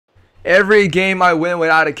Every game I win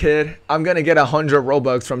without a kid, I'm gonna get 100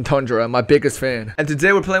 Robux from Tundra, my biggest fan. And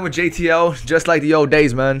today we're playing with JTL, just like the old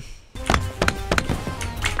days, man.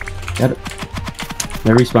 Got it.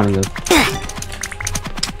 They're respawning though.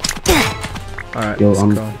 Alright, Yo, let's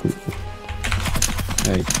go.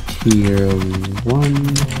 Alright, tier 1.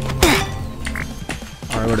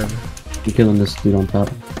 Alright, whatever. I'm killing this dude on top.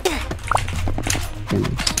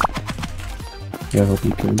 Goodness. Yeah, I hope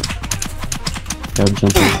you can. Gotta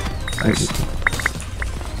jump in. Nice.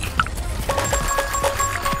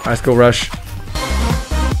 Alright, let's go rush.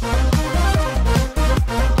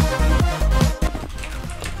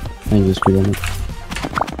 I can just screw on it.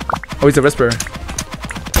 Oh, he's a whisperer.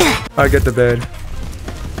 Alright, get the bed.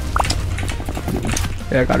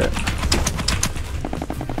 Yeah, I got it.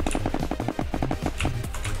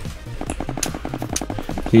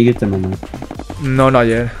 Can you get them or not? No, not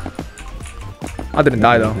yet. I didn't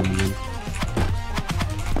die though.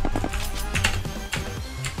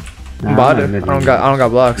 I'm about it. I don't got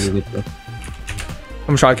blocks.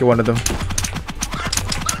 I'm trying to kill one of them.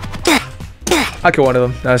 I kill one of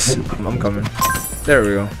them. That's I'm coming. There we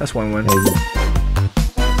go. That's one win.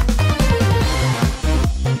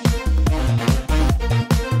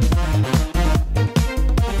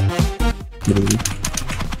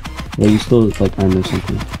 Yeah, you still look like armor or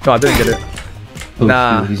something. No, I didn't get it. Oh,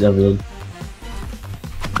 nah. Shoot, he's everyone.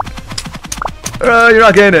 You're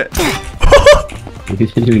not getting it. You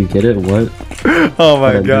didn't even get it? What? Oh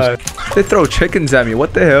my god. They throw chickens at me.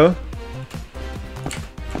 What the hell?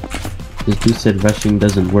 This dude said rushing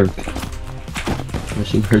doesn't work.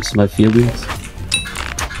 Rushing hurts my feelings.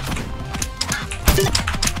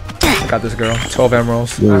 I got this girl. 12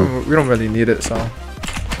 emeralds. We don't really need it, so.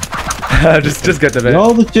 just get the bet.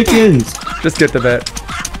 All the chickens! Just get the bet.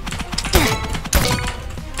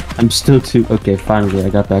 I'm still too. Okay, finally, I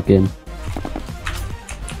got back in.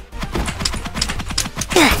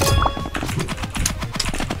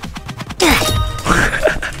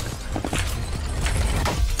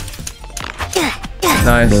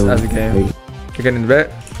 Nice, No, that's a game. wait. You're getting the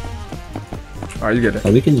bet? Alright, you get it.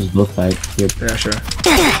 Oh, we can just both fight. Here. Yeah, sure.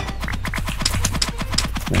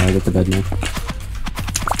 Yeah, I get the bed now.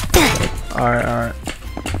 Alright.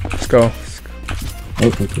 Let's go. Oh,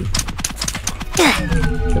 okay.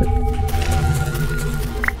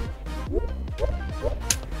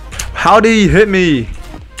 How did he hit me?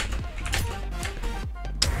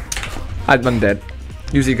 I'm dead.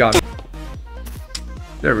 Uzi got me.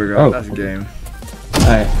 There we go. Oh. That's a game.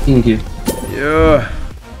 Alright, thank you. Yeah.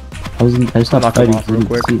 I stopped knock him fighting off real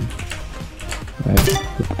quick. Alright,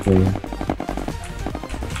 oh, yeah.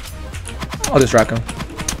 I'll distract him.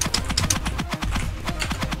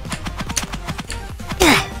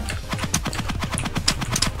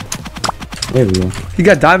 There we go. He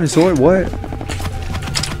got diamond sword? What?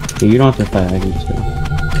 Yeah, you don't have to fight, I can just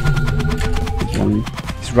He's running.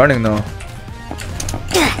 He's running though.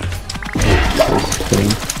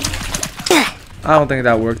 I don't think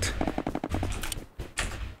that worked.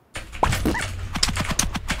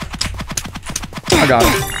 I got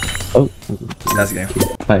him. Oh, That's the game.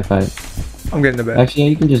 fight. I'm getting the bet. Actually, yeah,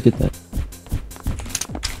 you can just get that.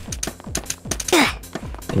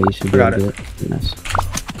 Yeah, you should be able to get it. Nice.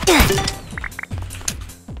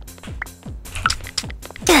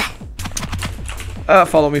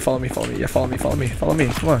 Follow me. Yeah, follow me.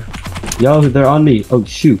 Come on. Yo, they're on me. Oh,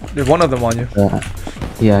 shoot. There's one of them on you.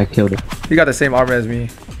 Yeah, I killed it. He got the same armor as me.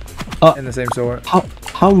 And the same sword.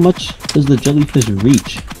 How much does the jellyfish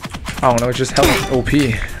reach? I don't know, it's just hella OP.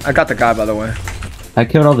 I got the guy, by the way. I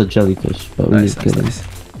killed all the jellyfish, but we need to kill him. He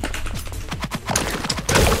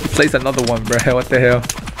placed another one, bro. What the hell?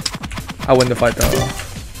 I win the fight though.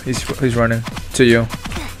 He's running to you.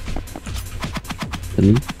 To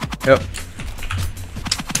me? Yep.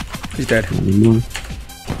 He's dead. Anymore.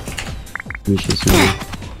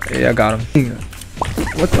 Yeah, I got him.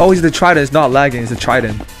 What? Oh, he's the trident. It's not lagging. It's the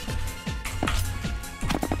trident.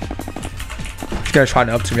 He's gonna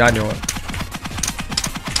trident up to me. I knew it.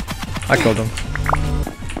 I killed him.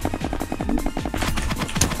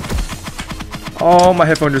 Oh, my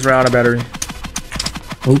headphone just ran out of battery.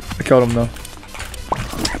 Oh. I killed him though.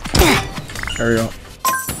 There we go.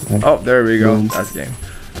 Okay. Oh, there we go. That's the game.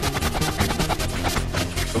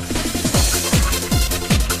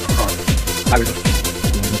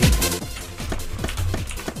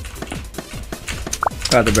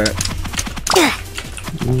 Got the bet.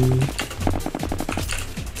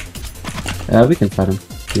 Yeah, we can fight him.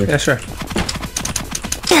 Yeah, sure.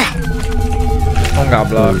 I got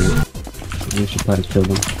blocks. We should probably kill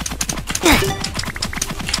them.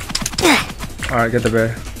 Alright, get the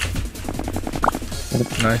bear.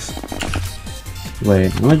 Nice.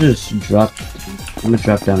 Wait, I'm gonna just drop. I'm gonna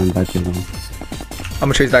drop down and back in home. I'm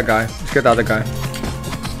gonna chase that guy. Let's get the other guy.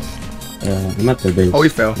 I'm at their base. Oh, he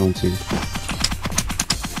fell. I don't see.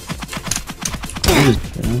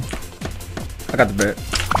 I got the bit.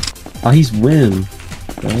 Oh, he's Wim.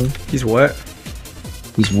 Bro. He's what?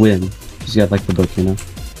 He's Wim. He's got like the book, you know.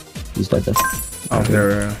 He's dead though. Oh,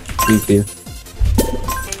 there. Thank you.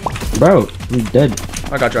 Bro, I'm dead.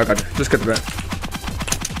 I got you. Just get the bit.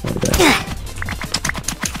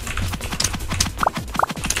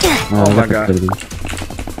 Oh my god.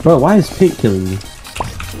 Bro, why is Pink killing me?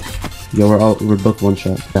 Yo, we're both one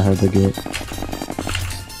shot. I heard the get.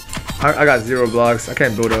 I got 0 blocks. I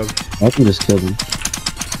can't build up. I can just kill them.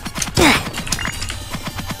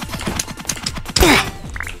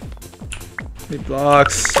 8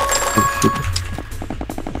 blocks.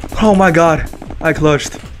 Oh my god. I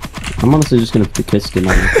clutched. I'm honestly just gonna put kiss skin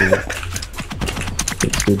on him.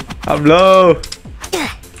 It's good. I'm low.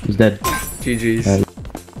 He's dead. GG's. Right.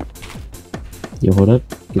 Yo, hold up.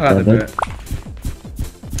 Get that dead.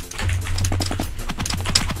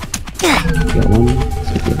 Get one.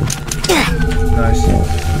 Let's get the other. Nice.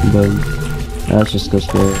 Yeah. Boom. Let's just go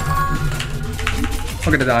square.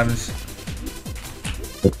 Look at the diamonds.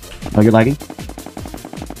 Are you lagging?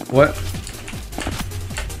 What?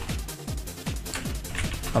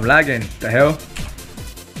 I'm lagging. The hell?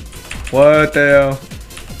 What the hell?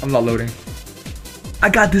 I'm not loading. I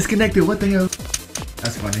got disconnected. What the hell?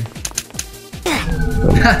 That's funny.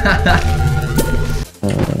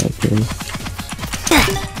 Okay.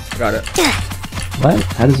 Got it. What?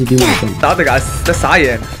 How does he do anything? The other guy's the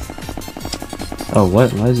cyan. Oh,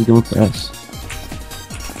 what? Why is he going for us?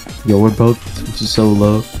 Yo, we're both just so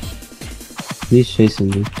low. He's chasing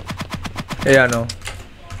me. Yeah, I know.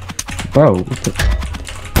 Bro, what the?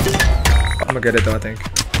 I'm gonna get it though, I think.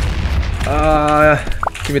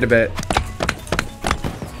 Give me the bet.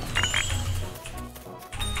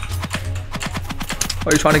 Oh,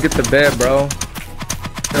 you're trying to get the bet, bro.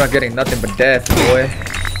 You're not getting nothing but death, boy.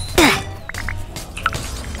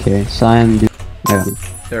 Okay, Cyan, dude. I got him.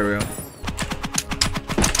 There we go.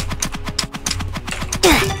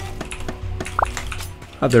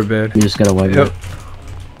 Other bed. You just gotta wipe Yep. it.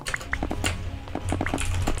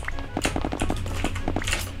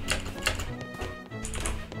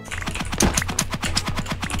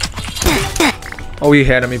 Oh, he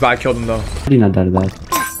had him, but I killed him though. How do you not die to that?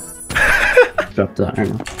 Drop the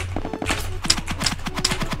iron.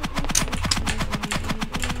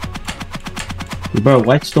 Bro,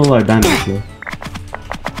 White stole our diamonds, bro.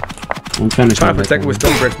 I'm trying to Protect it with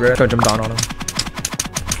stone bricks, bro. Trying to jump down on him.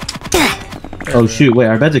 Oh shoot, wait,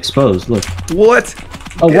 our bed's exposed, look. What?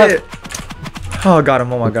 Oh, what? It. Oh, I got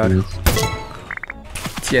him. Oh my god.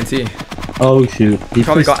 TNT. Oh shoot. He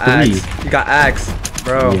Probably got three. axe. You got axe,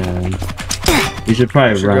 bro. Yeah. You should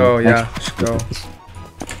probably Should run. go, yeah. Should go.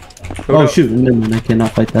 Oh shoot, no, man, I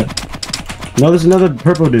cannot fight that. No, there's another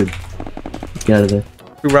purple dude. Get out of there.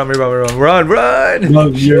 Run. Run! No,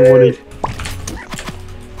 you're wanted.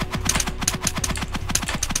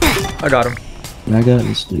 I got him. I got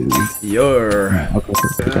this dude. You're. Okay,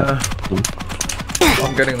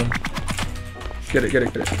 I'm getting them. Get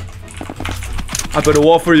it. I put a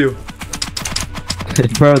wall for you.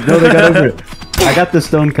 Bro, no, they got over it. I got the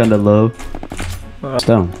stone kinda low.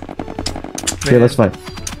 Stone. Okay, let's fight.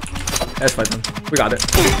 Let's fight them. We got it.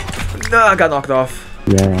 No, I got knocked off.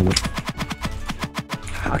 Yeah,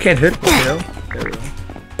 I can't hit, you know? There we go.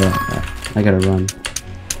 yeah, I gotta run.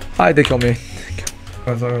 Hi, they killed me.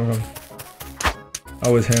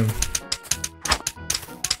 Oh, it's him.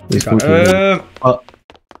 He's Got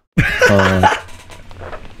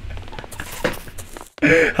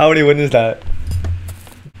How many wins is that?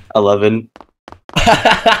 11.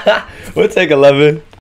 We'll take 11.